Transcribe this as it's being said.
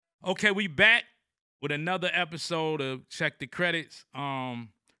Okay, we back with another episode of Check the Credits.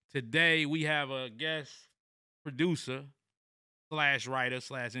 Today we have a guest producer slash writer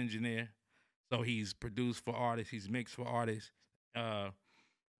slash engineer. So he's produced for artists, he's mixed for artists, uh,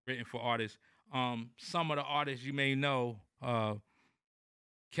 written for artists. Some of the artists you may know,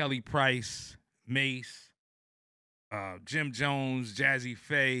 Kelly Price, Mace, Jim Jones, Jazzy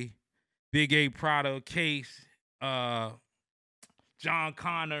Faye, Big A Prada, Case, uh, John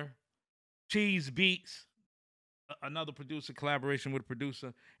Connor, Cheese Beats, another producer, collaboration with a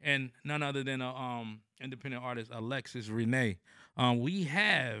producer, and none other than a independent artist, Alexis Renee. We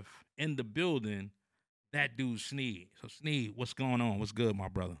have in the building that dude Sneed. So Sneed, what's going on? What's good, my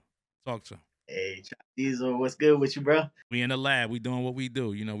brother? Talk to him. Hey, Diesel, what's good with you, bro? We in the lab. We doing what we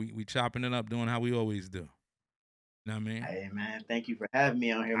do. You know, we chopping it up, doing how we always do. You know what I mean? Hey, man, thank you for having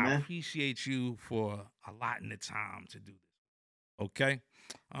me on here, I man. appreciate you for allotting the time to do this. Okay.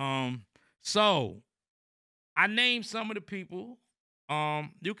 Um, so I named some of the people.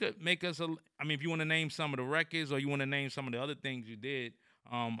 You could make us I mean, if you want to name some of the records or you want to name some of the other things you did.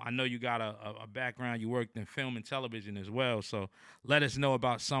 I know you got a background. You worked in film and television as well. So let us know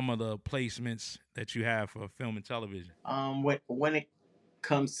about some of the placements that you have for film and television. When it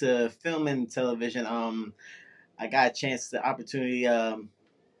comes to film and television, I got a chance, the opportunity,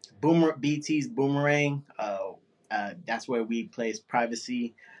 BT's Boomerang. That's where we placed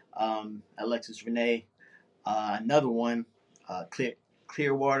Privacy, Alexis Renee. Another one,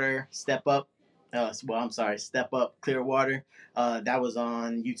 Clearwater, Step Up. I'm sorry, Step Up, Clearwater. That was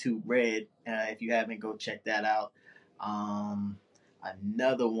on YouTube Red. If you haven't, go check that out. Um,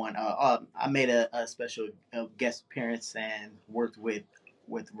 Another one. I made a special guest appearance and worked with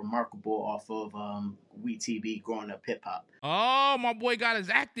Remarkable off of WeTV Growing Up Hip Hop. Oh, my boy got his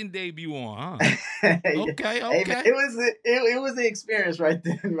acting debut on, huh? Hey Okay, man, okay. it was an experience right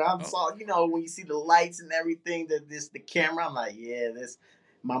there. I'm Oh, saw when you see the lights and everything, the camera. I'm like, yeah, this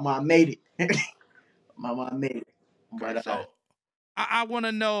my mom made it. My mom made it. okay, But so I want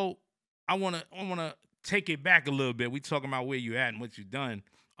to know. I want to take it back a little bit. We talking about where you at and what you done.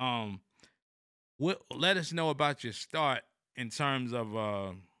 Um, let us know about your start in terms of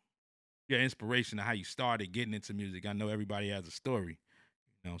your inspiration and how you started getting into music. I know everybody has a story,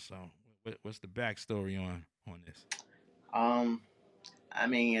 so what's the backstory on this? um, I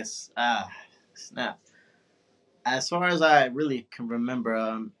mean, it's not as far as I really can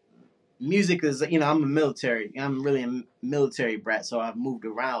remember. Music is, I'm a military. I'm really a military brat, so I've moved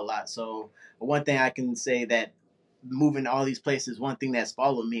around a lot. So one thing I can say that moving to all these places, one thing that's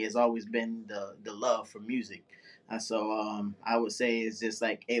followed me has always been the love for music. I would say it's just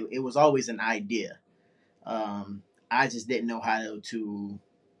like it was always an idea. Um, I just didn't know how to.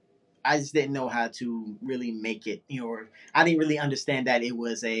 I just didn't know how to really make it. Or I didn't really understand that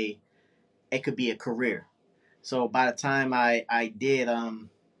it could be a career. So by the time I did,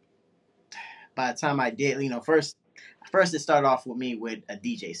 first it started off with me with a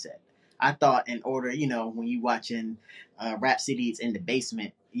DJ set. I thought in order, when you watching Rap Cities in the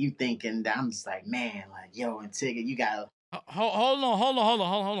basement, you thinking that I'm just like, man, like yo, and Tigger, you got Hold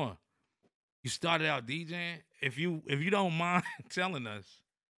on. You started out DJing. If you don't mind telling us,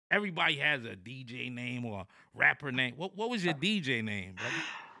 everybody has a DJ name or a rapper name. What was your DJ name, brother?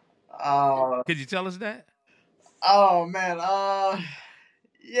 uh Could you tell us that? oh man,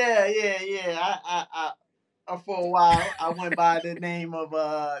 yeah. For a while I went by the name of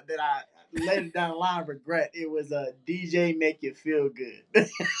that I later down the line regret. It was a DJ Make You Feel Good.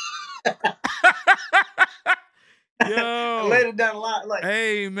 Yo, Later down the line, like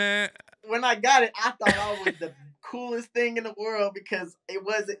hey man. when I got it, I thought I was the coolest thing in the world because it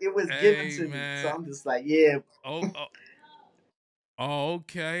was given Hey to me. So man. I'm just like, yeah, Oh,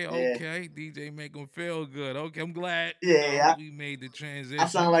 okay, yeah, okay. DJ make them feel good. Okay, I'm glad yeah. we made the I sound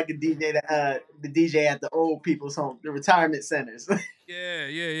transition. like the DJ at the old people's home, the retirement centers. Yeah.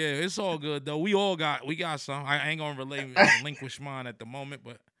 It's all good though. We got some. I ain't gonna relinquish mine at the moment,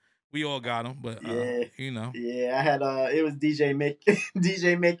 but we all got them. But Yeah, you know. yeah. I had it was DJ make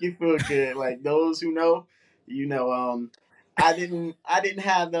DJ make you feel good. Like those who know, you know. I didn't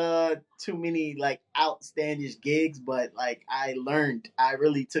have too many like outstanding gigs, but like I learned. I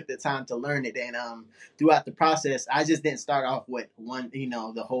really took the time to learn it, and throughout the process, I just didn't start off with one.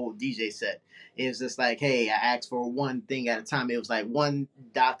 The whole DJ set. It was just like, hey, I asked for one thing at a time. It was like one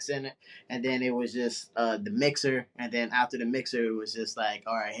dock center, and then it was just the mixer, and then after the mixer it was just like,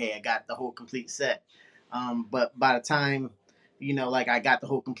 all right, hey, I got the whole complete set. But by the time like I got the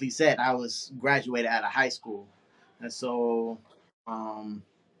whole complete set, I was graduated out of high school. And so um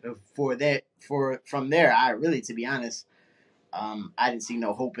for that for from there, I really, to be honest, I didn't see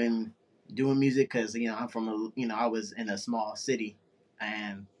no hope in doing music because I'm from I was in a small city,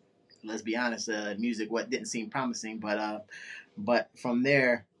 and let's be honest, music what didn't seem promising. But from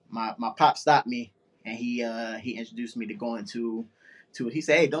there, my pop stopped me, and he introduced me to going to. He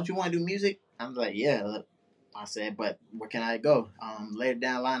said, "Hey, don't you want to do music?" I'm like, "Yeah." Look. I said, "But where can I go?" Later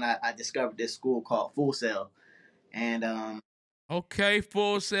down the line, I discovered this school called Full Sail, and Okay,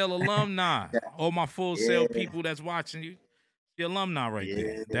 Full Sail alumni. All my Full Sail yeah, people that's watching you, the alumni right there.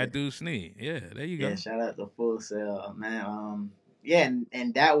 yeah, That dude Sneed. Yeah, there you yeah. go. Shout out to Full Sail, man. Yeah,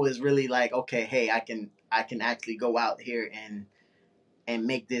 and that was really like, okay, hey, I can actually go out here and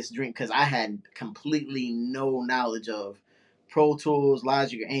make this dream because I had completely no knowledge of Pro Tools,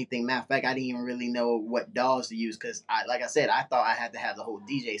 Logic, or anything. Matter of fact, I didn't even really know what DAWs to use because, like I said, I thought I had to have the whole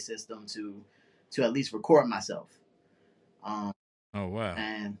DJ system to at least record myself. Um, Oh wow.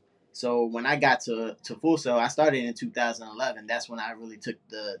 and so when I got to Full Sail, I started in 2011. That's when I really took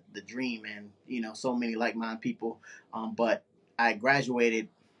the dream and so many like minded people. But I graduated.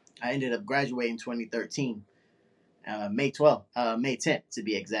 I ended up graduating 2013, May 12th, May 10th to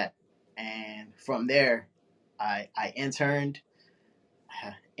be exact. And from there, I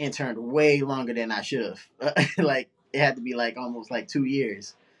interned way longer than I should have. Like it had to be like almost like 2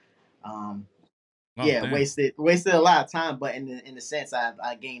 years. Um, Oh yeah, damn. wasted a lot of time, but in the sense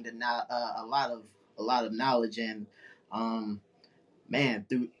I gained a lot of knowledge and um, man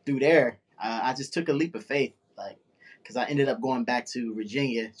through there I just took a leap of faith like because I ended up going back to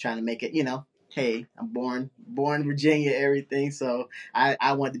Virginia trying to make it hey I'm born in Virginia everything so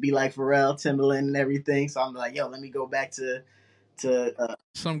I wanted to be like Pharrell Timbaland and everything so I'm like yo let me go back to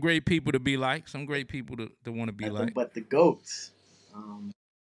Some great people to be like. Some great people to want to be nothing like. but the goats. Um,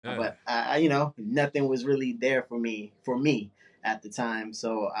 Yeah. but nothing was really there for me at the time.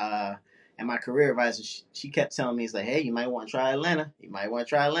 So, and my career advisor, she kept telling me, it's like, hey, you might want to try Atlanta. You might want to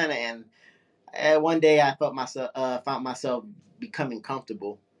try Atlanta. And one day I found myself becoming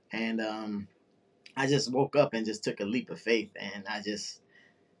comfortable, and I just woke up and just took a leap of faith, and I just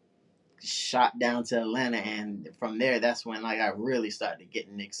shot down to Atlanta, and from there, that's when like I really started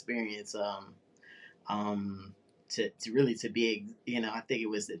getting experience. Um, to really to be I think it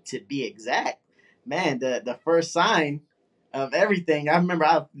was to be exact, man. The first sign of everything. I remember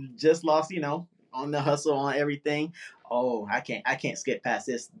I just lost on the hustle on everything. Oh, I can't skip past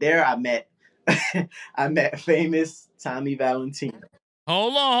this. There I met I met famous Tommy Valentino.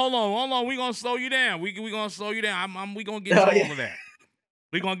 Hold on. We gonna slow you down. We gonna slow you down. We gonna get to Oh yeah, all of that.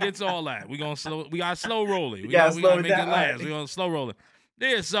 We gonna get to all that. We gonna slow. We got slow roll it. you We gotta gonna we slow gonna it make down. it All last. We right. gonna slow roll it.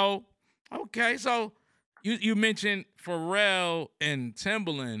 Yeah. So okay. So you mentioned Pharrell and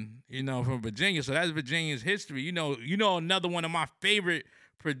Timbaland. From Virginia. So that's Virginia's history. You know another one of my favorite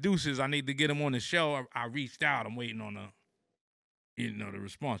producers. I need to get him on the show. I reached out. I'm waiting on the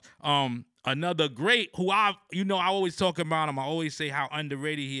response. Another great who I always talk about him. I always say how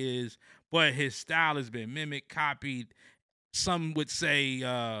underrated he is, but his style has been mimicked, copied. Some would say,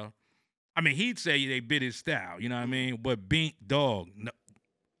 he'd say they bit his style. You know what I Mm, mean? But Bink Dog, no,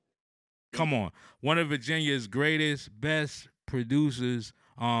 come on, one of Virginia's greatest, best producers.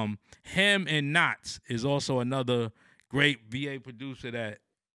 Him and Knots is also another great VA producer that,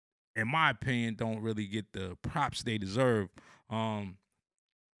 in my opinion, don't really get the props they deserve. Um,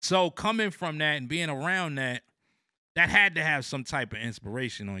 so coming from that and being around that, that had to have some type of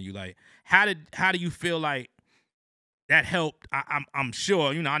inspiration on you. Like, how do you feel like that helped? I'm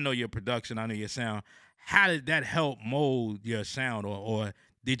sure I know your production, I know your sound. How did that help mold your sound, or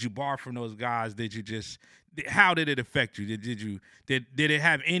did you borrow from those guys? Did you just how did it affect you? Did it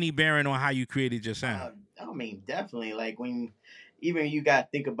have any bearing on how you created your sound? I mean, definitely. Like when even you got to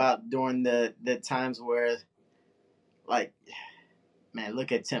think about during the times where like man,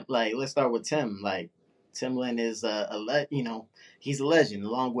 look at Tim. Like, let's start with Tim. Like, Timbaland is he's a legend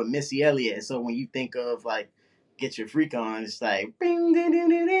along with Missy Elliott. So when you think of like Get Your Freak On, it's like and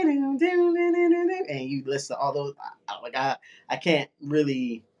you listen to all those. I can't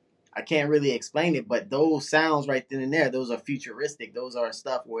really. I can't really explain it, but those sounds right then and there, those are futuristic. Those are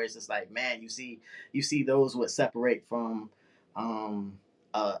stuff where it's just like, man, you see those what separate from um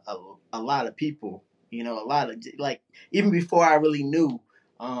a lot of people. A lot of like even before I really knew,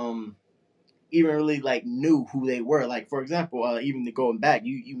 um, even really like knew who they were. Like for example, even to going back,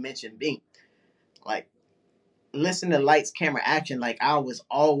 you mentioned Bink. Like listen to Lights Camera Action. Like I was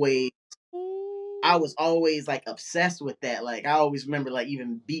always. I was always like obsessed with that. Like I always remember like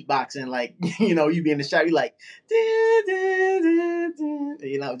even beatboxing, like you be in the shop, you like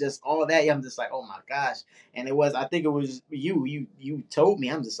just all that. I'm just like, oh my gosh. And I think it was you told me.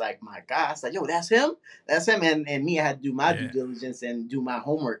 I'm just like, my gosh, like, yo, that's him. That's him. And me, I had to do my due Yeah, diligence and do my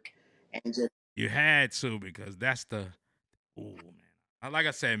homework and just you had to because that's the ooh man. Like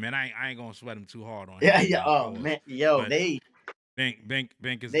I said, man, I ain't gonna sweat him too hard on yeah, him, yeah. man. Oh Pause. man, yo, But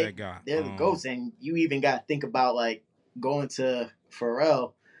Bink is they that guy. they're the ghosts, and you even got to think about like going to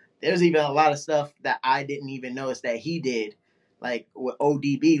Pharrell. There's even a lot of stuff that I didn't even notice that he did, like with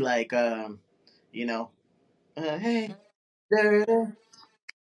ODB, like you know, hey, da, da,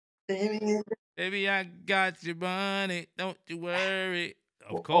 baby, Baby, I got your money. Don't you worry.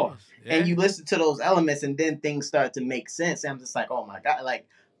 Of oh, course. and Yeah. you listen to those elements, and then things start to make sense. And I'm just like, oh my god, like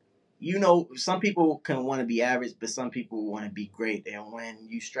some people can want to be average, but some people want to be great. And when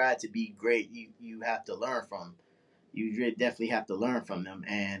you strive to be great, you have to learn from. You definitely have to learn from them.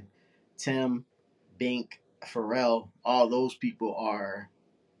 And Tim, Bink, Pharrell, all those people are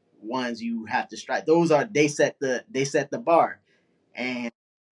ones you have to strike. Those are they set the bar. And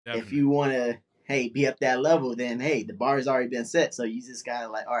if Definitely. you want to be up that level, then the bar has already been set. So you just gotta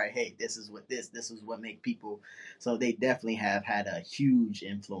like, all right, this is what make people. So they definitely have had a huge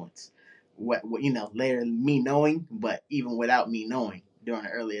influence. What later me knowing, but even without me knowing during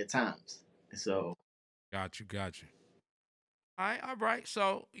the earlier times. So Got you. All right.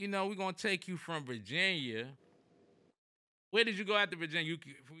 So, we're gonna take you from Virginia. Where did you go after Virginia?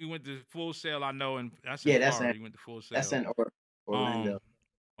 You went to Full Sail, I know, and that's in yeah, that's in Florida. You went to Full that's Sail. in Um, Orlando.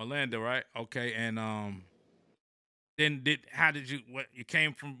 Orlando, right? Okay, and then how did you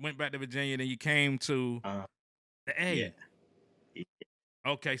went back to Virginia, then you came to Uh, the yeah. A.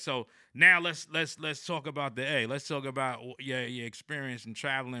 Okay, so now let's talk about the A. Let's talk about your experience in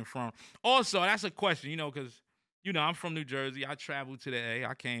traveling from. Also, that's a question, because I'm from New Jersey. I traveled to the A.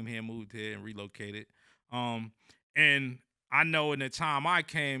 I came here, moved here, and relocated. Um, and I know in the time I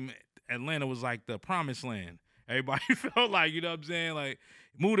came, Atlanta was like the promised land. Everybody felt like, you know what I'm saying, like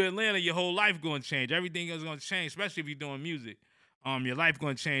move to Atlanta, your whole life going to change. Everything is going to change, especially if you're doing music. Your life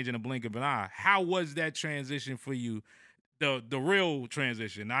going to change in a blink of an eye. How was that transition for you? The real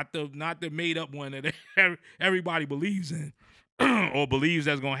transition, not the made up one that everybody believes in or believes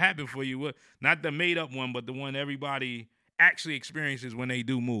that's gonna happen for you. Not the made up one, but the one everybody actually experiences when they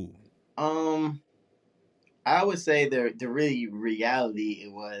do move. Um, I would say the really reality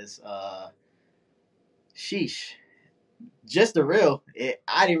it was sheesh. Just the real.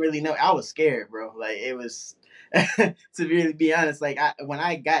 I didn't really know. I was scared, bro. Like it was to really be honest. Like when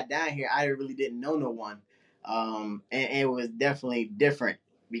I got down here, I really didn't know no one. And it was definitely different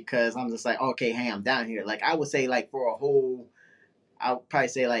because I'm just like, okay, hey, I'm down here. Like I would say, like for a whole, I would probably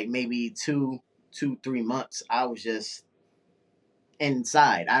say like maybe 3 months. I was just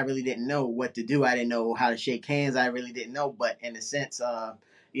inside. I really didn't know what to do. I didn't know how to shake hands. I really didn't know. But in a sense, I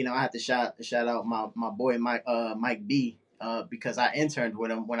have to shout out my boy Mike B. Because I interned with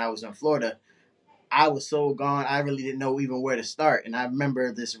him when I was in Florida. I was so gone, I really didn't know even where to start. And I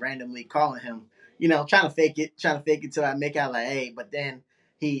remember this randomly calling him, trying to fake it till I make out like, hey. But then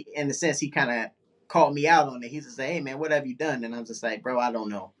he, in a sense, he kind of called me out on it. He just say, hey man, what have you done? And I'm just like, bro, I don't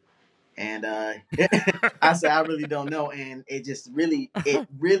know. And I said, I really don't know. And it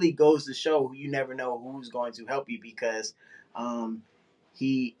really goes to show you never know who's going to help you because um,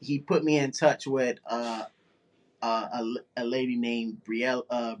 he put me in touch with a lady named Briella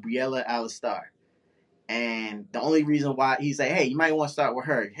Alistar. And the only reason why he's like, hey, you might want to start with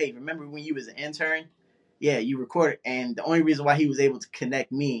her. Hey, remember when you was an intern? Yeah, you recorded. And the only reason why he was able to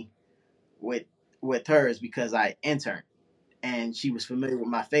connect me with with her is because I interned and she was familiar with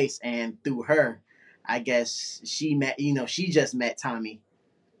my face, and through her I guess she just met Tommy,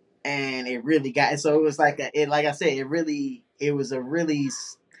 and it really got, so it was like like I said, it was a really,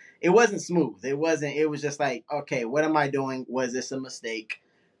 it wasn't smooth, it was just like, okay, what am I doing, was this a mistake?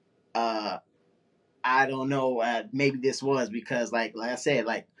 uh I don't know, maybe this was because like I said,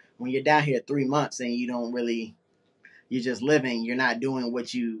 like when you're down here 3 months and you don't really, you're just living, you're not doing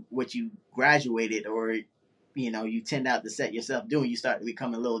what you graduated, or you tend out to set yourself doing, you start to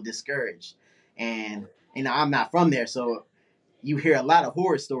become a little discouraged. And I'm not from there, so you hear a lot of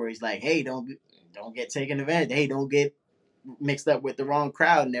horror stories like, hey, don't get taken advantage, hey, don't get mixed up with the wrong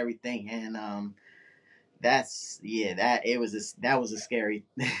crowd and everything. And that's, yeah, that was a scary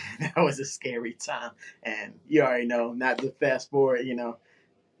that was a scary time. And you already know, not to fast forward,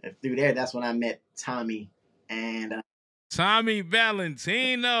 through there, that's when I met Tommy. And Tommy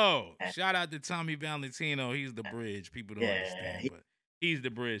Valentino. Shout out to Tommy Valentino. He's the bridge. People don't yeah, understand, but He's the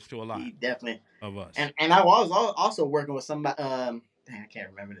bridge to a lot He definitely. of us. And I was also working with somebody. Dang, I can't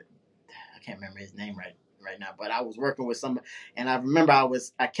remember his name right now. But I was working with somebody, and I remember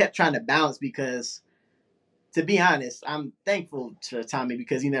I kept trying to balance because, to be honest, I'm thankful to Tommy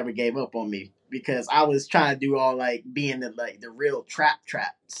because he never gave up on me because I was trying to do all like being the real trap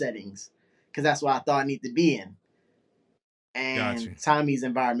settings because that's what I thought I need to be in. Got And you. Tommy's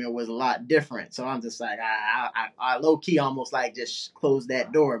environment was a lot different. So I'm just like, I low key almost like just closed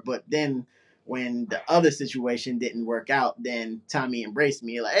that door. But then when the other situation didn't work out, then Tommy embraced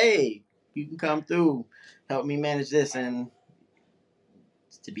me like, hey, you can come through, help me manage this, and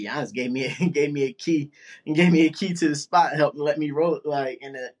to be honest, gave me a key and gave me a key to the spot, helped let me roll like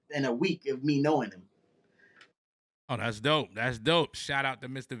in a week of me knowing him. Oh, that's dope. That's dope. Shout out to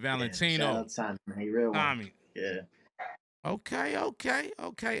Mr. Yeah, shout Valentino. out to Tommy, man, he real one. Tommy. Yeah, Okay, okay,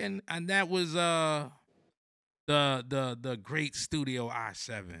 okay. And that was the great studio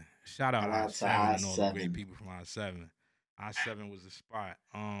I-7. Shout out shout out to I-7 I and all the great 7. people from I-7. I-7 was the spot.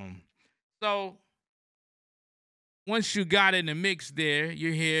 So once you got in the mix there,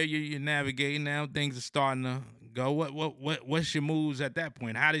 you're here, you're navigating now, things are starting to go. What's your moves at that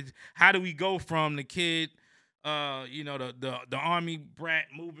point? How do we go from the kid, the army brat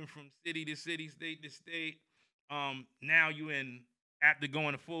moving from city to city, state to state? Now you in after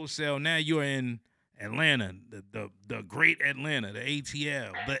going to Full Sail, now you're in Atlanta, the great Atlanta, the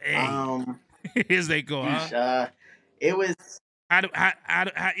ATL, the A. Um, As they go, huh? it was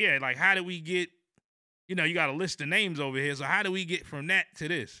Yeah, like how do we get you got a list of names over here. So how do we get from that to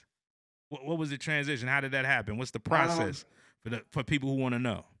this? What was the transition? How did that happen? What's the um process for people who want to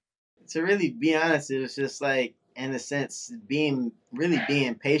know? to really be honest, it was just like in a sense being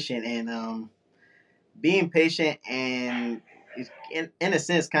patient and being patient and in a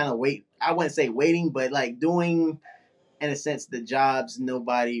sense kind of wait. I wouldn't say waiting, but like doing in a sense the jobs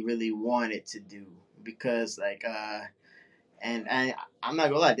nobody really wanted to do because like and I'm not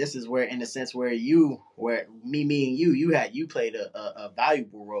gonna lie, this is where in a sense where me and you played a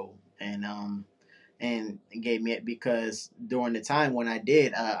valuable role and gave me it because during the time when I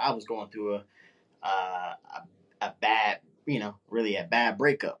did I was going through a bad really a bad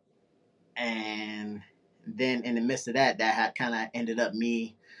breakup and then in the midst of that had kind of ended up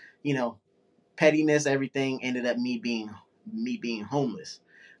me you know pettiness, everything ended up me being homeless.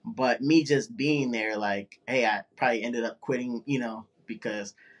 But me just being there, like, hey, I probably ended up quitting,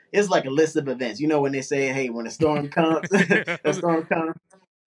 because it's like a list of events. You know when they say, hey, when a storm comes, a storm comes,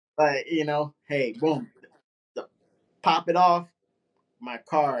 like, hey, boom, pop it off my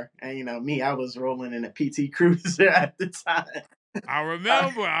car, and me, I was rolling in a PT Cruiser at the time. I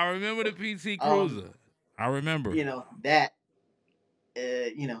remember the PT um, Cruiser. I remember. that,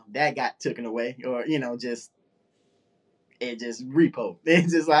 that got taken away, or just it just repo.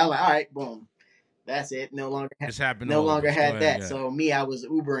 It's just like, all right, boom, that's it. This happened No all of longer us. Go had ahead, that. yeah. So me, I was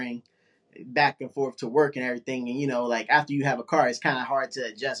Ubering back and forth to work and everything. And like after you have a car, it's kind of hard to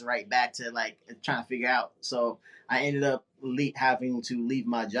adjust right back to like trying to figure out. So I ended up having to leave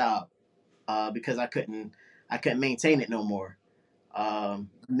my job because I couldn't maintain it no more.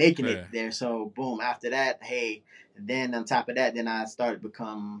 Making it Fair. there. So boom. After that, hey, then on top of that, then I started to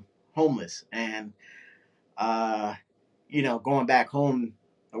become homeless and uh, going back home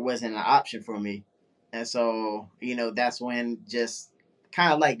wasn't an option for me. And so, that's when just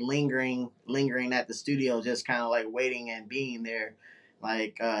kind of like lingering at the studio, just kind of like waiting and being there.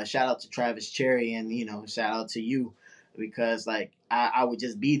 Like, shout out to Travis Cherry and, shout out to you because like I would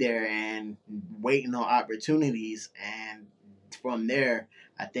just be there and waiting on opportunities. And from there,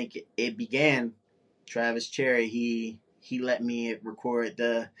 I think it began. Travis Cherry, he let me record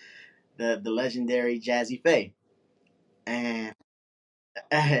the legendary Jazzy Faye and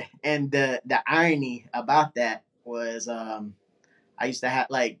and the irony about that was I used to have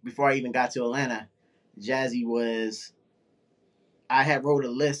like before I even got to Atlanta, Jazzy was I had wrote a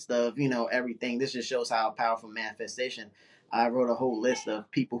list of everything. This just shows how powerful manifestation. I wrote a whole list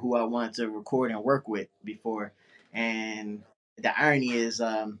of people who I wanted to record and work with before, and the irony is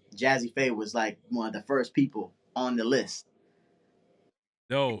Jazzy Faye was like one of the first people on the list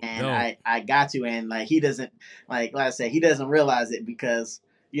Dope, and dope. I got to, and like he doesn't like I said, he doesn't realize it because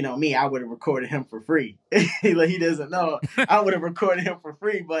me, I would have recorded him for free. Like he doesn't know I would have recorded him for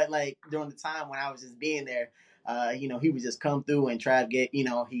free, but like during the time when I was just being there, he would just come through and try to get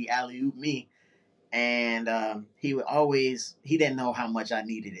he alley oop me, and he would always he didn't know how much I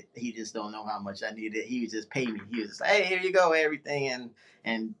needed it. He just don't know how much I needed it. He would just pay me. He was just like, hey, here you go, everything,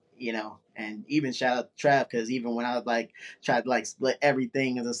 and and even shout out to Trav because even when I was like tried to like split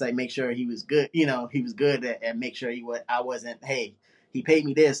everything and just like make sure he was good, he was good and make sure I wasn't. Hey, he paid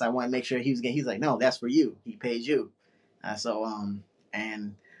me this. I want to make sure he was getting. He's like, no, that's for you. He paid you. So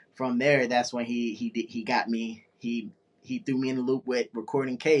and from there, that's when he got me. He threw me in the loop with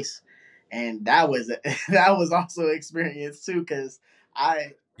recording Case, and that was that was also an experience too, because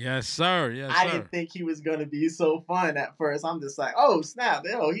I Yes, sir. Yes, I sir. didn't think he was gonna be so fun at first. I'm just like, oh snap,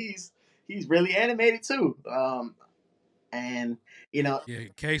 he's really animated too. And you know, Yeah,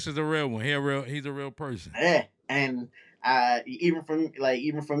 Case is a real one. He's a real person. yeah, and even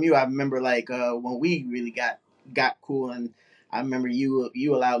from you, I remember like when we really got cool, and I remember you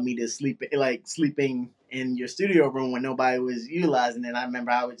allowed me to sleeping in your studio room when nobody was utilizing it. I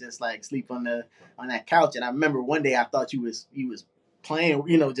remember I would just like sleep on that couch, and I remember one day I thought you was playing,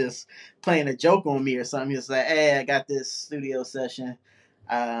 just playing a joke on me or something. He was like, "Hey, I got this studio session.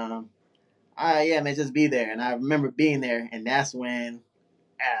 Um, yeah, man, just be there." And I remember being there, and that's when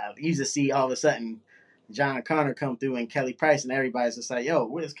you just see all of a sudden John Connor come through and Kelly Price, and everybody's just like, "Yo,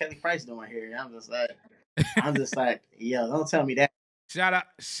 what is Kelly Price doing here?" And I'm just like, "Yo, don't tell me that." Shout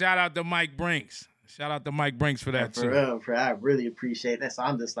out to Mike Brinks. Shout out to Mike Brinks for that For too. real, I really appreciate that. So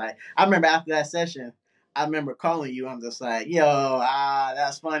I'm just like, I remember after that session, I remember calling you. I'm just like, "Yo,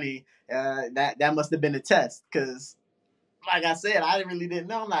 that's funny. That must have been a test, because like I said, I really didn't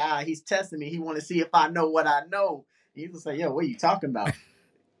know." I'm like, he's testing me. He want to see if I know what I know. He's just like, "Yo, what are you talking about?"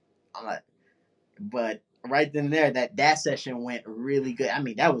 I'm like, but right then and there, that session went really good. I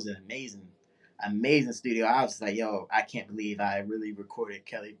mean, that was an amazing studio. I was like, yo, I can't believe I really recorded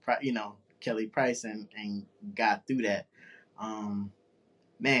Kelly Price, and got through that. Um,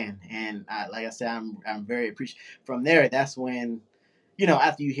 Man, and like I said, I'm very appreciative. From there, that's when,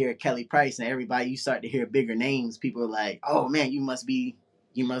 after you hear Kelly Price and everybody, you start to hear bigger names. People are like, "Oh man, you must be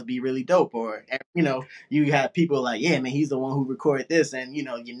really dope," or you have people like, "Yeah, man, he's the one who recorded this," and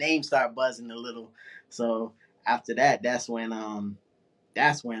your name start buzzing a little. So after that, that's when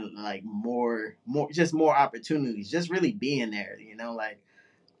like more opportunities, just really being there. Like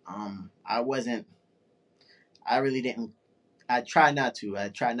I wasn't, I really didn't. I try not to. I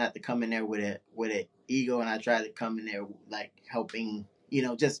try not to come in there with an ego, and I try to come in there like helping,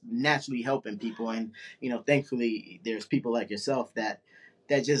 just naturally helping people. And thankfully, there's people like yourself that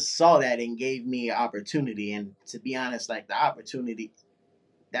just saw that and gave me an opportunity. And to be honest, like the opportunity,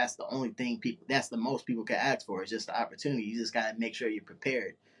 that's the only thing people. That's the most people can ask for, is just the opportunity. You just gotta make sure you're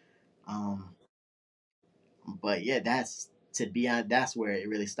prepared. Um, but yeah, that's to be honest, that's where it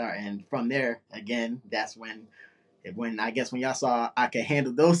really started. And from there, again, that's when I guess when y'all saw I could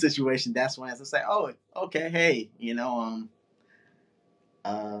handle those situations, that's when I was like, oh, okay, hey,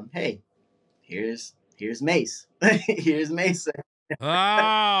 hey, here's Mace, here's Mace.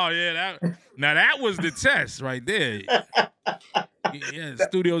 Oh yeah, that was the test right there. Yeah, that,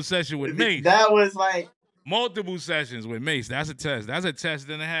 studio session with Mace. that was like, Multiple sessions with Mace. That's a test. That's a test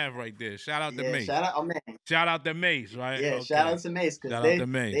and a half right there. Shout out to yeah, Mace. shout out, oh man, Shout out to Mace, right? yeah, shout out Okay. to Mace, because Shout out to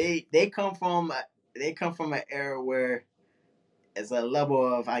Mace. they come from an era where it's a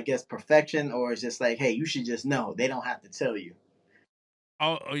level of, I guess, perfection, or it's just like, hey, you should just know. They don't have to tell you.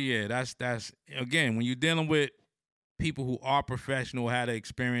 Oh yeah, that's again when you're dealing with people who are professional, had an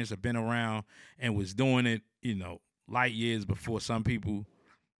experience, have been around, and was doing it, light years before some people.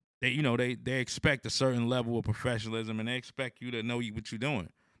 They expect a certain level of professionalism, and they expect you to know what you're doing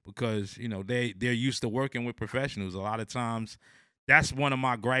because they're used to working with professionals. A lot of times, that's one of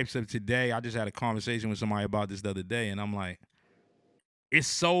my gripes of today. I just had a conversation with somebody about this the other day, and I'm like, it's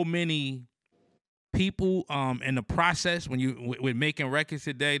so many people in the process when you with making records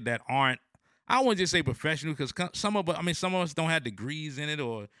today that aren't. I don't want to just say professional because some of us don't have degrees in it,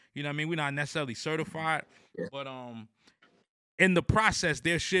 or we're not necessarily certified, Yeah. but in the process,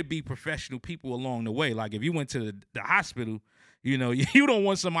 there should be professional people along the way. Like if you went to the hospital, you don't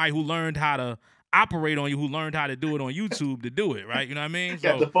want somebody who learned how to operate on you, who learned how to do it on YouTube to do it, right? You know what I mean?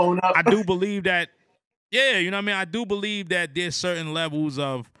 Got So the phone up. I do believe that, yeah, you know what I mean? I do believe that there's certain levels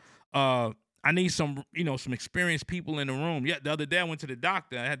of, I need some experienced people in the room. Yeah, the other day I went to the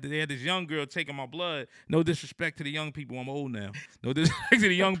doctor. They had this young girl taking my blood. No disrespect to the young people. I'm old now. No disrespect to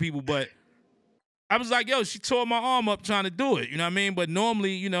the young people, but I was like, yo, she tore my arm up trying to do it. You know what I mean? But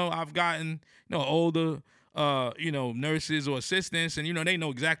normally, I've gotten, older, nurses or assistants, and, they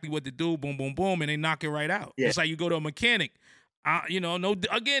know exactly what to do. Boom, boom, boom. And they knock it right out. Yeah. Just like you go to a mechanic.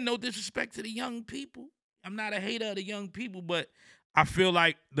 No disrespect to the young people. I'm not a hater of the young people, but I feel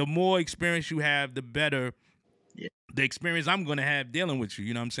like the more experience you have, the better Yeah. the experience I'm going to have dealing with you.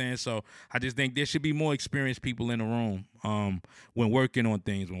 You know what I'm saying? So I just think there should be more experienced people in the room when working on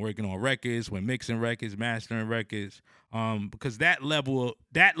things, when working on records, when mixing records, mastering records, because that level,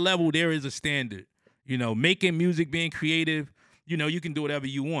 there is a standard. Making music, being creative, you can do whatever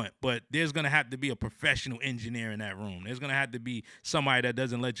you want, but there's gonna have to be a professional engineer in that room. There's gonna have to be somebody that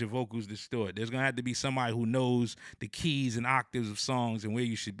doesn't let your vocals distort. There's gonna have to be somebody who knows the keys and octaves of songs and where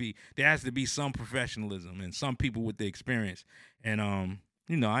you should be. There has to be some professionalism and some people with the experience. And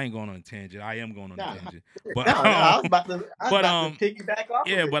I ain't going on a tangent. I am going on a No, tangent, but no, no. I was but about to piggyback off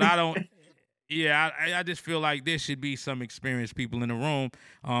of yeah, but it. I don't. Yeah, I just feel like there should be some experienced people in the room.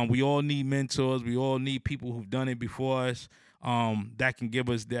 We all need mentors. We all need people who've done it before us. That can give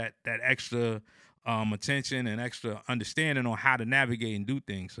us that extra attention and extra understanding on how to navigate and do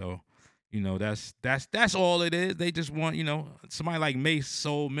things. So, that's all it is. They just want somebody like Mace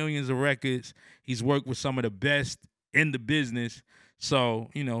sold millions of records. He's worked with some of the best in the business. So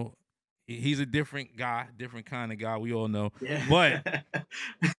he's a different guy, different kind of guy. We all know, Yeah. but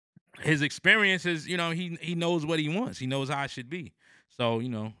his experiences, he knows what he wants. He knows how it should be. So,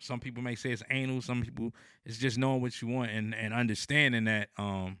 some people may say it's anal. Some people, it's just knowing what you want and understanding that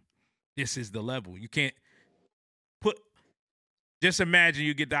this is the level. You can't put, just imagine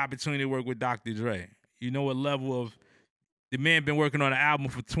you get the opportunity to work with Dr. Dre. You know what level of, the man been working on an album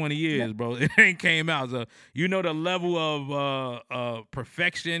for 20 years, bro. It ain't came out. So you know the level of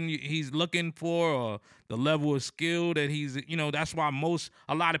perfection he's looking for, or the level of skill that he's, that's why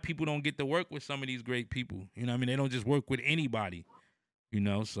a lot of people don't get to work with some of these great people. You know what I mean? They don't just work with anybody,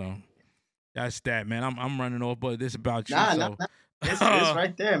 so that's that, man. I'm running off, but this about you. Nah, nah, So nah. It's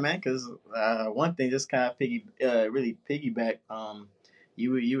right there, man. Because one thing, just kind of really piggyback.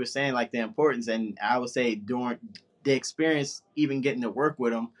 You were saying like the importance, and I would say during the experience, even getting to work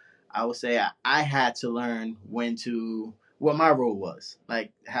with them, I would say I had to learn what my role was,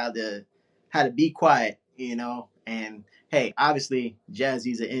 like how to be quiet, and hey, obviously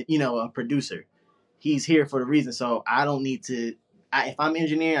Jazzy's a producer. He's here for the reason, so I don't need to. If I'm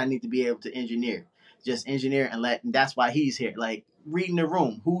engineering, I need to be able to engineer, just engineer and that's why he's here. Like reading the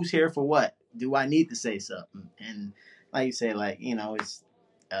room, who's here for what? Do I need to say something? And like you say, like it's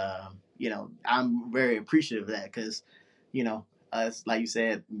I'm very appreciative of that because us, like you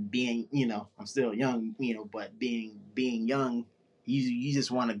said, being I'm still young, but being young, you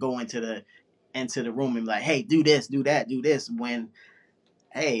just want to go into the room and be like, hey, do this, do that, do this. When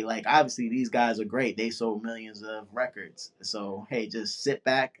hey, like obviously these guys are great. They sold millions of records. So hey, just sit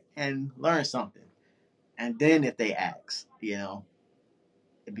back and learn something. And then if they ask,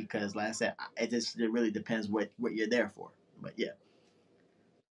 because like I said, it really depends what you're there for. But yeah.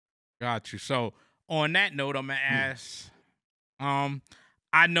 got you. So on that note, I'm gonna Hmm. ask. Um,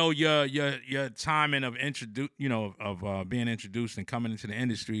 I know your timing of being introduced and coming into the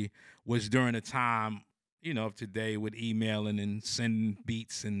industry was during a time of today with emailing and sending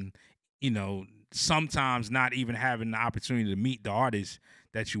beats and sometimes not even having the opportunity to meet the artists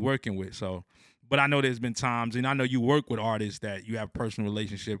that you're working with. So, but I know there's been times, and I know you work with artists that you have a personal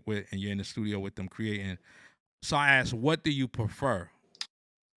relationship with, and you're in the studio with them creating. So I asked, what do you prefer?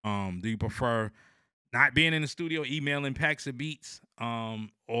 Do you prefer not being in the studio, emailing packs of beats,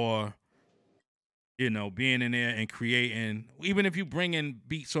 or being in there and creating, even if you bring in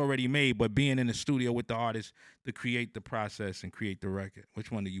beats already made, but being in the studio with the artist to create the process and create the record. Which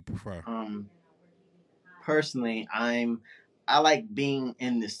one do you prefer? Um, Personally, I like being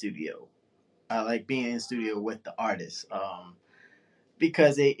in the studio. I like being in the studio with the artist.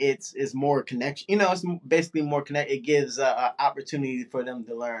 Because it's more connection. It's basically more connect. It gives opportunity for them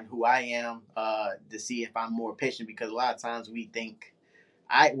to learn who I am, to see if I'm more patient. Because a lot of times we think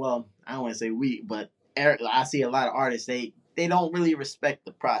I don't want to say we, but I see a lot of artists. They don't really respect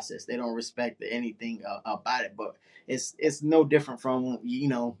the process. They don't respect anything about it. But it's no different from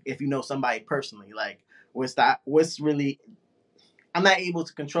if you know somebody personally. Like what's really I'm not able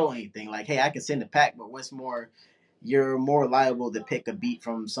to control anything. Like, hey, I can send a pack, but what's more, you're more liable to pick a beat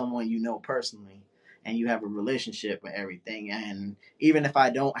from someone you know personally, and you have a relationship with everything. And even if I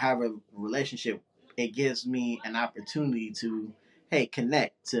don't have a relationship, it gives me an opportunity to, hey,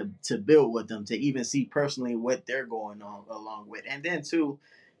 connect, to build with them, to even see personally what they're going on along with, and then too,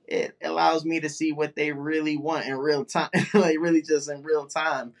 it allows me to see what they really want in real time, like really just in real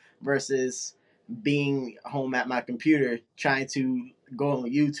time versus being home at my computer trying to go on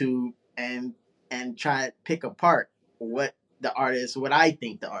YouTube and try to pick apart what I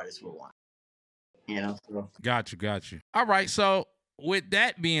think the artist will want. So Got you, got you. All right. So with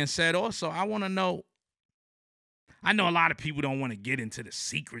that being said, also I want to know. I know a lot of people don't want to get into the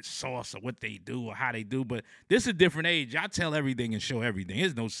secret sauce of what they do or how they do, but this is a different age. Y'all tell everything and show everything.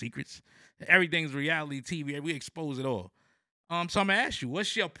 There's no secrets. Everything's reality TV. We expose it all. So I'm gonna ask you,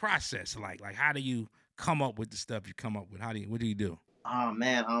 what's your process like? Like, how do you come up with the stuff you come up with? What do you do? oh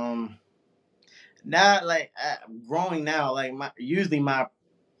man, Now, like growing now, like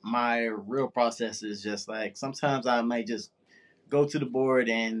my real process is just like sometimes I might just go to the board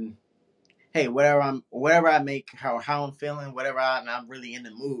and hey, whatever I make, how I'm feeling, and I'm really in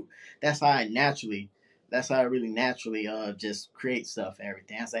the mood. That's how I naturally, that's how I really naturally just create stuff and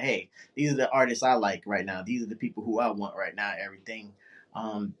everything. I say, hey, these are the artists I like right now. These are the people who I want right now. Everything.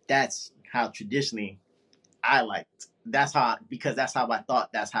 That's how traditionally I liked. That's how because that's how I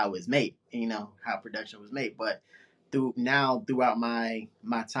thought that's how it was made. You know how production was made. But throughout my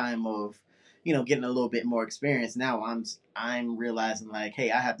time of getting a little bit more experience, now I'm realizing like,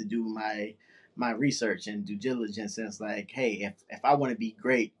 hey, I have to do my research and due diligence. And it's like, hey, if I want to be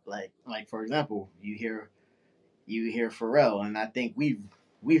great, like for example, you hear Pharrell, and I think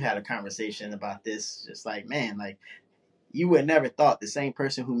we've had a conversation about this. Just like, man, like you would never thought the same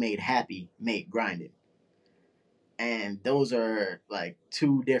person who made Happy made Grinding, and those are like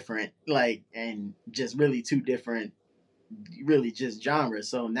two different and just really two different really just genres.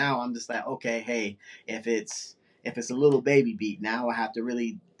 So now I'm just like, okay, hey, if it's a little baby beat, now I have to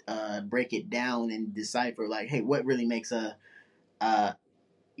really break it down and decipher like, hey, what really makes uh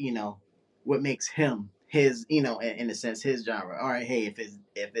you know what makes him his in a sense his genre. All right, hey, if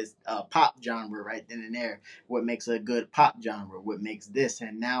it's a pop genre right then and there, what makes a good pop genre, what makes this,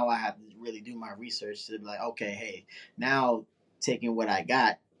 and now I have to really do my research to be like, okay, hey, now taking what I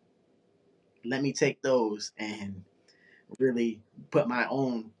got, let me take those and really put my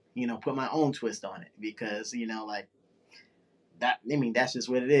own twist on it, because like that, I mean, that's just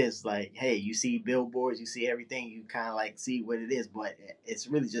what it is. Like, hey, you see billboards, you see everything, you kind of like see what it is, but it's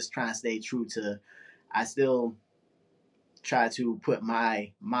really just trying to stay true to. I still try to put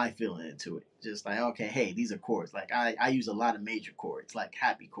my feeling into it. Just like, okay, hey, these are chords. Like I use a lot of major chords, like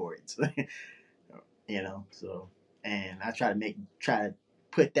happy chords, So, and I try to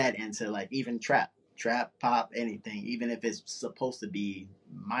put that into like even trap, pop, anything, even if it's supposed to be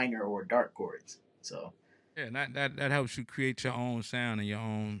minor or dark chords. So Yeah, and that helps you create your own sound and your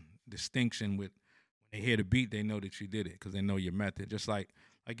own distinction. With when they hear the beat, they know that you did it because they know your method. Just like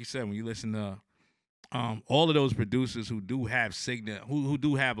you said, when you listen to all of those producers who do have who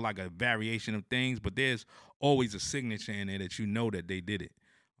do have like a variation of things, but there's always a signature in there that you know that they did it.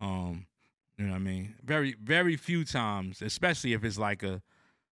 Um, you know what I mean? Very very few times, especially if it's like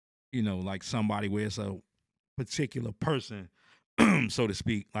like somebody where it's a particular person, so to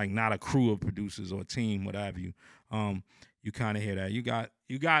speak, like not a crew of producers or a team, what have you. Um, you kind of hear that. You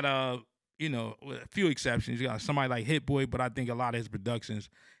got a few exceptions. You got somebody like Hit Boy, but I think a lot of his productions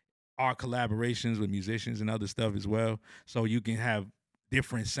are collaborations with musicians and other stuff as well. So you can have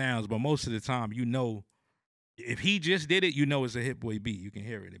different sounds, but most of the time, if he just did it, it's a Hit Boy beat. You can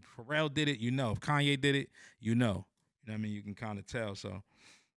hear it. If Pharrell did it, you know. If Kanye did it, you know. You know what I mean? You can kind of tell. So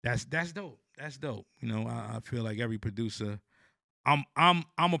that's dope. That's dope. I feel like every producer. I'm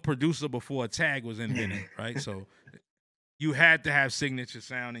a producer before a tag was invented, right? So you had to have signature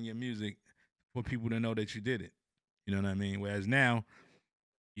sound in your music for people to know that you did it. You know what I mean? Whereas now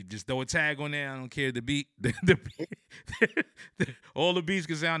you just throw a tag on there. I don't care the beat. All the beats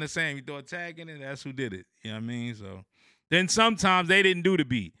can sound the same. You throw a tag in it, that's who did it. You know what I mean? So then sometimes they didn't do the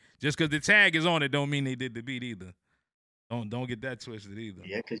beat. Just because the tag is on it don't mean they did the beat either. Don't get that twisted either.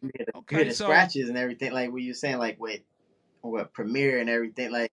 yeah, because you hear Okay, the so scratches and everything, like what you were saying, like with Premiere and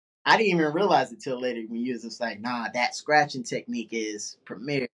everything. Like I didn't even realize it till later when you was just like, nah, that scratching technique is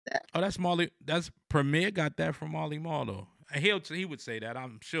Premiere. That that's Marley. That's Premier got that from Marley Marl though. And he would say that,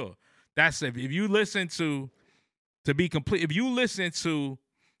 I'm sure. That's if you listen to be complete. If you listen to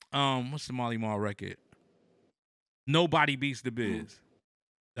what's the Marley Marl record? Nobody Beats the mm, Biz.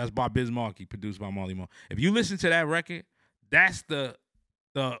 That's by Biz Markie, produced by Marley Marl. If you listen to that record, that's the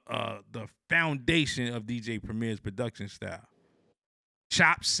foundation of DJ Premier's production style.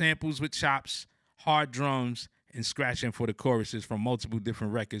 Chops, samples with chops, hard drums, and scratching for the choruses from multiple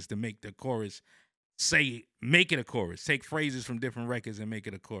different records to make the chorus make it a chorus. Take phrases from different records and make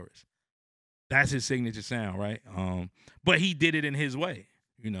it a chorus. That's his signature sound, right? But he did it in his way,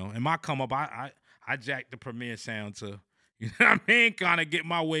 In my come up, I jacked the Premier sound to, what I mean, kind of get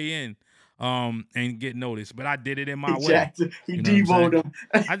my way in, and get noticed. But I did it in he my way. jacked, he You know what I'm devoed saying? him.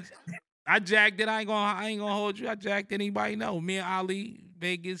 I I jacked it. I ain't gonna hold you. I jacked anybody know. Me and Ali,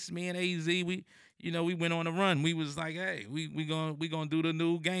 Vegas, me and AZ, we went on a run. We was like, hey, we gonna do the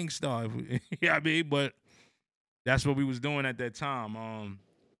new gang star. Yeah, I mean, but that's what we was doing at that time.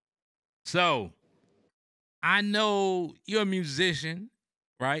 So I know you're a musician,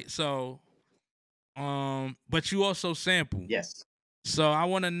 right? So, but you also sample. Yes. So I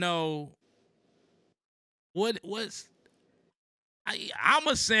want to know what's I'm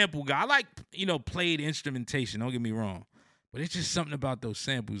a sample guy. I like, played instrumentation. Don't get me wrong. But it's just something about those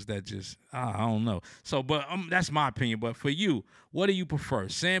samples that just, I don't know. So, but that's my opinion. But for you, what do you prefer?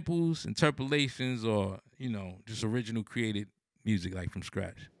 Samples, interpolations, or, just original created music like from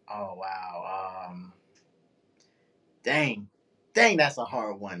scratch? Oh wow. Dang. Dang, that's a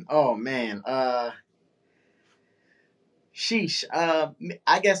hard one. Oh man. Sheesh.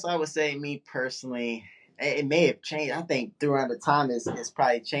 I guess I would say me personally. It may have changed. I think throughout the time it's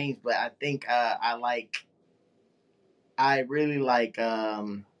probably changed, but I think I really like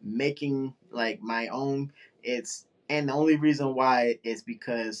making like my own. It's and the only reason why is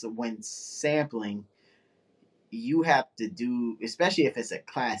because when sampling, you have to do, especially if it's a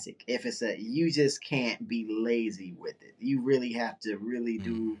classic. If it's a, you just can't be lazy with it. You really have to really Mm.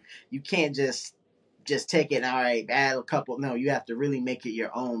 do. You can't just take it. All right, add a couple. No, you have to really make it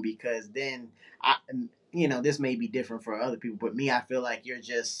your own because then I, this may be different for other people, but me, I feel like you're,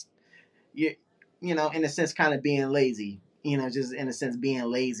 in a sense, kind of being lazy. Just in a sense, being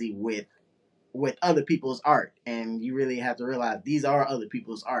lazy with other people's art, and you really have to realize these are other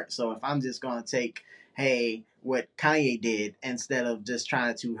people's art. So if I'm just going to take, hey, what Kanye did instead of just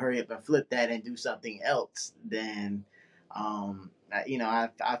trying to hurry up and flip that and do something else, then I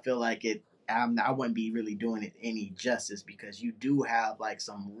feel like I wouldn't be really doing it any justice because you do have like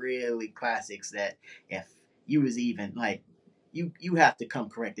some really classics that if you was even like you have to come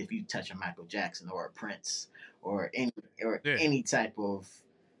correct if you touch a Michael Jackson or a Prince or any Yeah. type of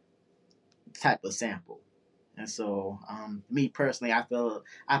sample. And so, me personally, I feel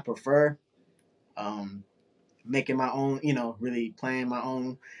I prefer um, making my own, really playing my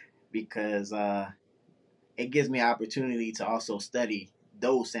own because it gives me an opportunity to also study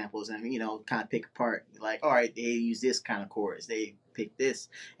those samples and, kind of pick apart, like, all right, they use this kind of chords, they pick this,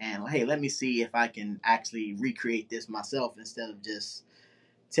 and hey, let me see if I can actually recreate this myself instead of just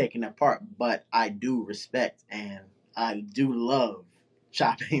taking it apart. But I do respect and I do love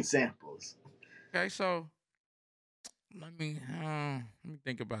chopping samples. Okay, so let me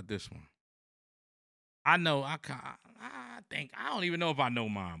think about this one. I know I think I don't even know if I know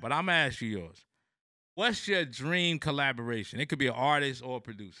mine, but I'm gonna ask you yours. What's your dream collaboration? It could be an artist or a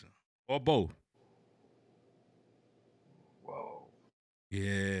producer or both. Whoa.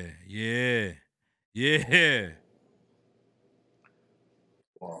 Yeah, yeah, yeah.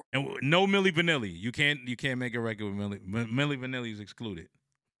 Whoa. And no Millie Vanilli. You can't make a record with Millie. Millie Vanilli is excluded.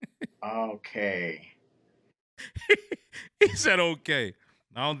 Okay. He said okay.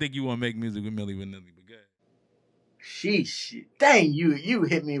 I don't think you want to make music with Millie Vanilli, but good. Sheesh. Dang, you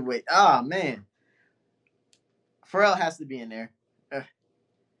hit me with. Oh man, Pharrell has to be in there. Uh,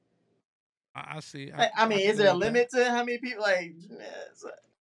 I see. I I mean, could is go there a with that. limit to how many people? Like,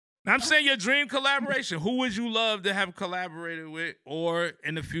 I'm saying your dream collaboration. Who would you love to have collaborated with, or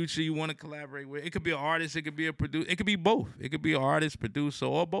in the future you want to collaborate with? It could be an artist. It could be a producer. It could be both. It could be an artist, producer,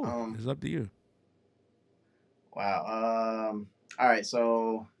 or both. um. It's up to you. Wow. All right.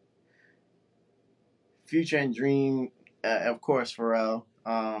 So, Future and Dream, of course, Pharrell.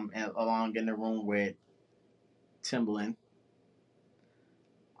 And along in the room with Timbaland.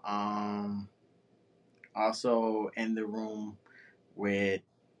 Um. Also in the room with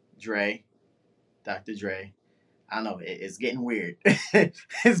Dre, Dr. Dre. I don't know. It's getting weird.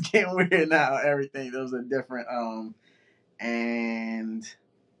 It's getting weird now. Everything. Those are different. And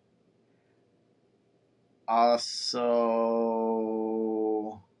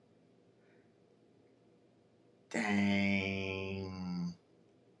also, dang.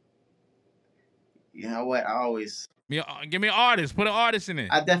 You know what? Give me an artist. Put an artist in it.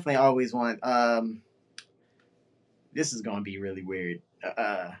 I definitely always want. This is gonna be really weird.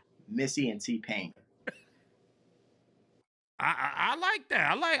 Missy and T Pain. I like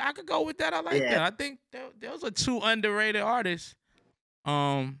that. I could go with that. I like Yeah, that. I think those are two underrated artists.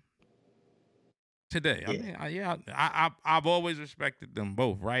 Um, today. I yeah, mean, I've always respected them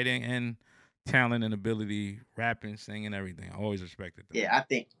both, writing and talent and ability, rapping, singing, everything. I always respected them. yeah.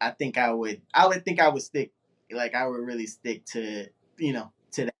 I would stick. Like I would really stick to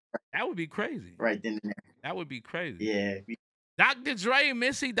that That would be crazy. right then and there. That would be crazy. Yeah, Dr. Dre,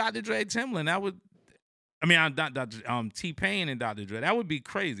 Missy, Dr. Dre, Timbaland. That would. I mean, T Pain and Dr. Dre. That would be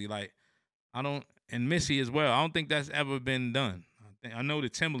crazy. Like I don't, and Missy as well. I don't think that's ever been done. I know the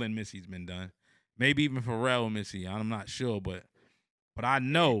Timbaland Missy's been done. Maybe even Pharrell Missy. I'm not sure, but I yeah,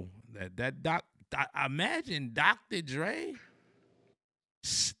 know I imagine Dr. Dre,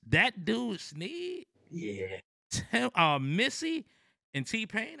 that dude Sneed, yeah, Missy, and T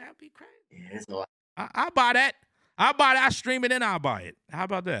Pain. That'd be crazy. yeah. It's a lot. I buy that. I buy that. I stream it and I buy it. How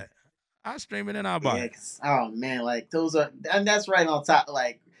about that? I stream it and I buy Yeah, it. 'cause, oh man, like those are, and that's right on top.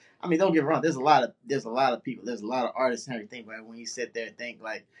 Like, I mean, don't get me wrong. There's a lot of people, there's a lot of artists and everything. But when you sit there and think,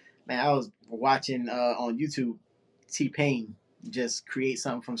 like, man, I was watching on YouTube, T Pain just create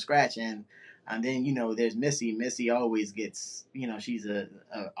something from scratch, and then there's Missy. Missy always gets, she's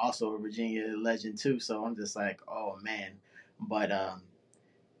also a Virginia legend too. So I'm just like, oh man, but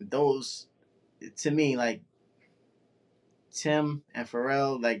those to me, like Tim and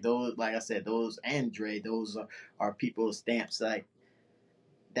Pharrell, like those, like I said, those and Dre, those are people's stamps like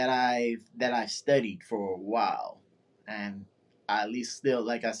that I studied for a while, and I at least still,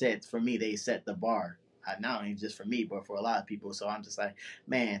 like I said, for me they set the bar. Not only just for me, but for a lot of people. So I'm just like,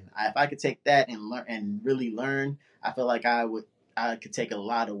 man, if I could take that and learn and really learn, I feel like I could take a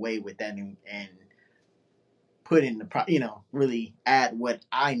lot away with that and put in really add what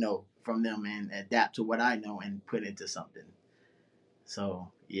I know from them and adapt to what I know and put into something.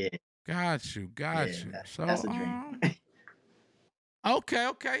 So yeah, Got you, yeah, got you. So that's a dream. okay,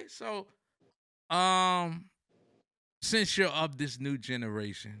 okay. So um since you're of this new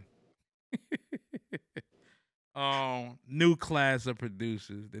generation, new class of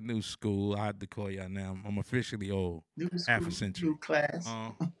producers, the new school, I have to call y'all now. I'm officially old, New half a school, new century. class.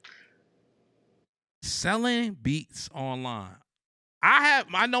 Um Selling beats online.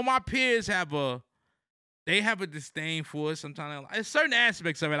 I know my peers have a disdain for it. Sometimes certain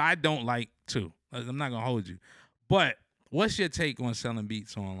aspects of it I don't like too. I'm not gonna hold you. But what's your take on selling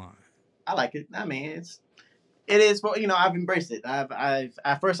beats online? I like it. I mean, it is, but I've embraced it. I've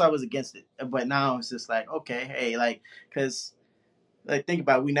at first I was against it, but now it's just like, okay, hey, like, because like think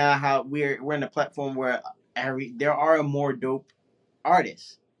about it, we now how we're in a platform where there are more dope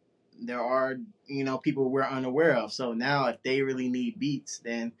artists. There are people we're unaware of. So now if they really need beats,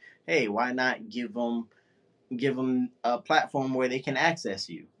 then hey, why not give them a platform where they can access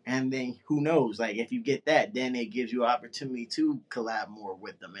you. And then who knows? Like if you get that, then it gives you an opportunity to collab more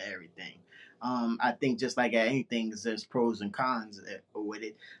with them and everything. I think just like at anything, there's pros and cons with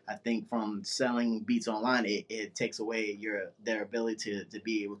it. I think from selling beats online, it takes away their ability to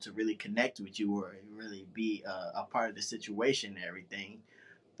be able to really connect with you or really be a part of the situation and everything.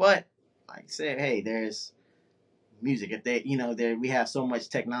 But like I said, hey, there's music. If they, there we have so much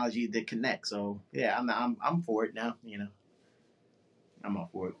technology to connect. So yeah, I'm for it now. I'm all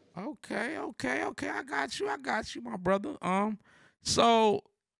for it. Okay, okay, okay. I got you, my brother. So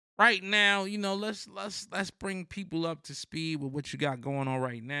right now, let's bring people up to speed with what you got going on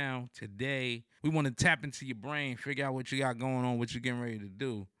right now. Today, we want to tap into your brain, figure out what you got going on, what you're getting ready to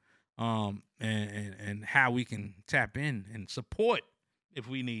do, and how we can tap in and support if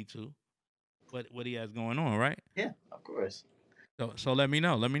we need to. What he has going on, right? Yeah, of course. So let me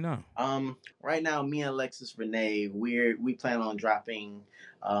know. Let me know. Right now, me and Alexis Renee, we plan on dropping.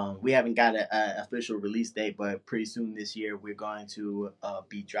 We haven't got a official release date, but pretty soon this year we're going to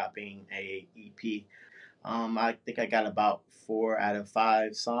be dropping a EP. I think I got about 4 out of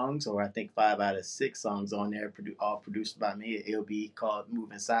 5 songs, or I think 5 out of 6 songs on there, all produced by me. It'll be called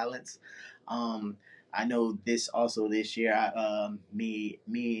 "Moving Silence." Um, I know this year,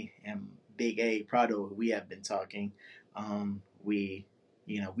 me and Big A Prado, we have been talking. We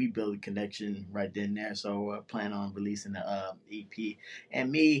build a connection right then and there, so plan on releasing the EP.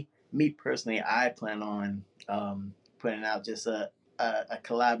 And me personally, I plan on putting out just a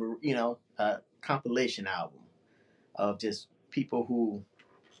collabor, a compilation album of just people who,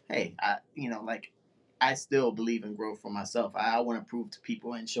 hey, like I still believe in growth for myself. I want to prove to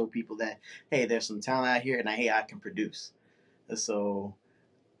people and show people that hey, there's some talent out here, and hey, I can produce. So,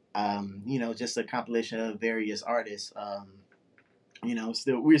 just a compilation of various artists.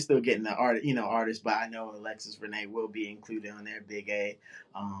 We're still getting the artists, but I know Alexis Renee will be included on there, Big A,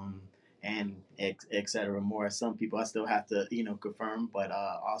 um, and et cetera more. Some people I still have to confirm, but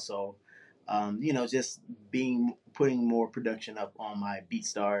also, just putting more production up on my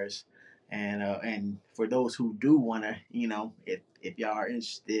BeatStars, and for those who do wanna, if y'all are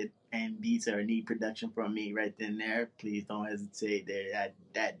interested in beats or need production from me right then and there, please don't hesitate. There at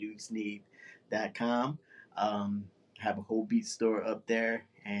thatdudesneed.com. Um, have a whole beat store up there,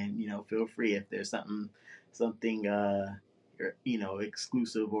 and feel free if there's something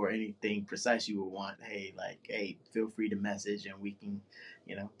exclusive or anything precise you would want. Hey, like, hey, feel free to message and we can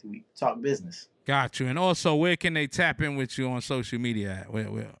we talk business. Got you. And also, where can they tap in with you on social media? Where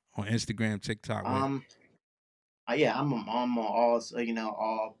on Instagram, TikTok, where? um yeah, I'm on all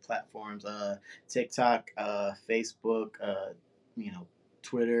all platforms, TikTok, Facebook, you know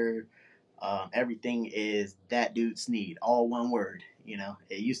Twitter. Everything is that dude Sneed, all one word.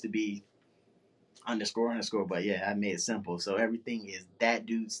 It used to be underscore underscore, but yeah, I made it simple. So everything is that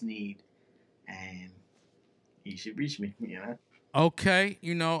dude Sneed. and you should reach me. Okay,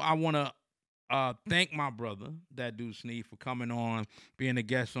 I want to thank my brother, that dude Sneed, for coming on, being a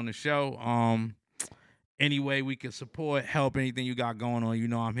guest on the show. Any way we can support, help, anything you got going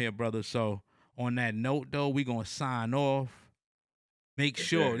on, I'm here, brother. So on that note, though, we gonna sign off. Make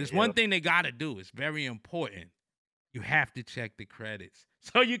sure. There's one thing they gotta do. It's very important. You have to check the credits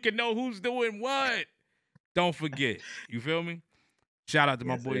so you can know who's doing what. Don't forget. You feel me? Shout out to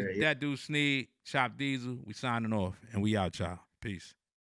my boys, that dude Sneed, Chop Diesel. We signing off, and we out, y'all. Peace.